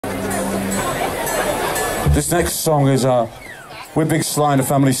This next song is, we're big Slyed and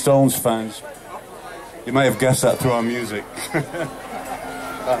Family Stones fans. You may have guessed that through our music.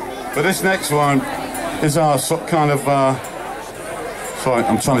 But this next one is our kind of, sorry,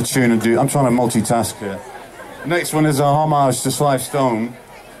 I'm trying to multitask here. The next one is a homage to Sly Stone,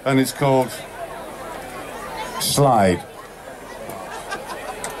 and it's called Slyed.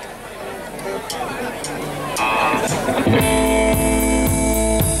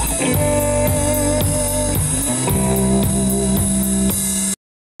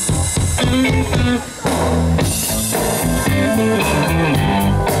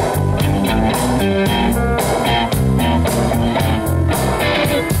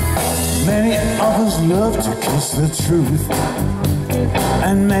 Many others love to kiss the truth,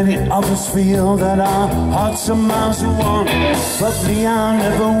 and many others feel that our hearts are miles apart. But me, I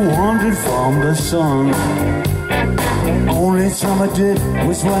never wandered from the sun. Only time I did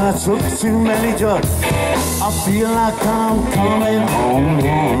was when I took too many drugs. I feel like I'm coming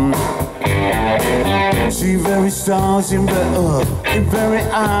home. See very stars in very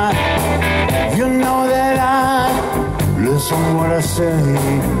eye. You know that I listen to what I say.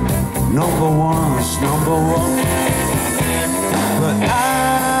 Number one's number one. But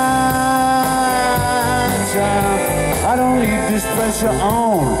I don't need this pressure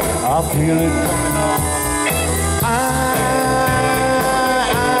on. I feel it coming on.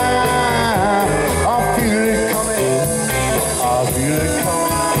 I feel it coming. I feel it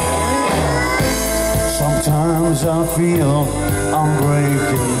coming. Sometimes I feel I'm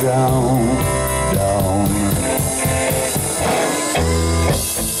breaking down.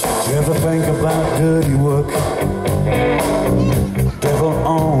 You ever think about dirty work? Devil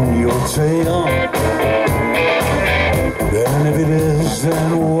on your tail. And if it is,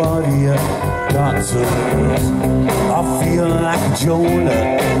 then what do you got to lose? I feel like Jonah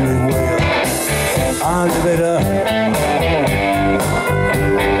everywhere. I live it up.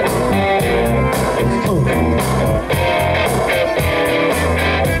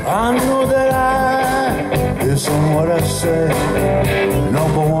 I know that I listen what I say.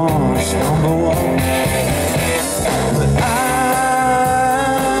 Number one's number one. But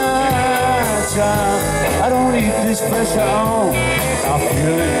I don't need this pressure on. I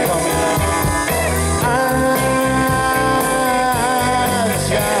feel it coming on.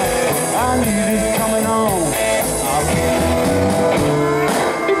 I need it coming on.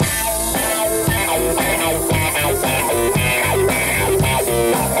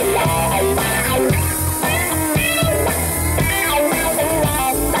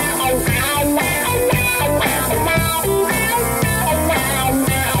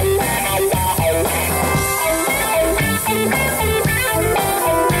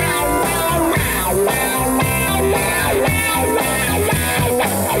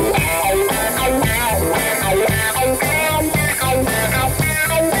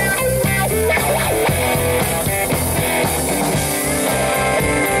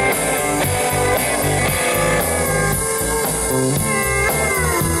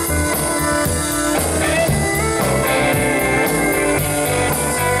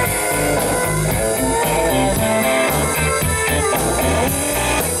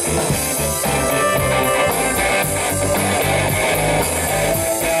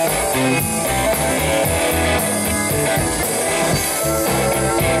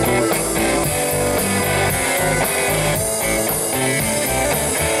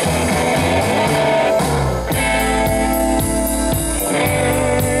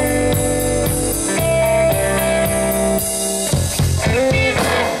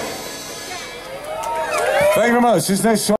 Thank you very much. This next song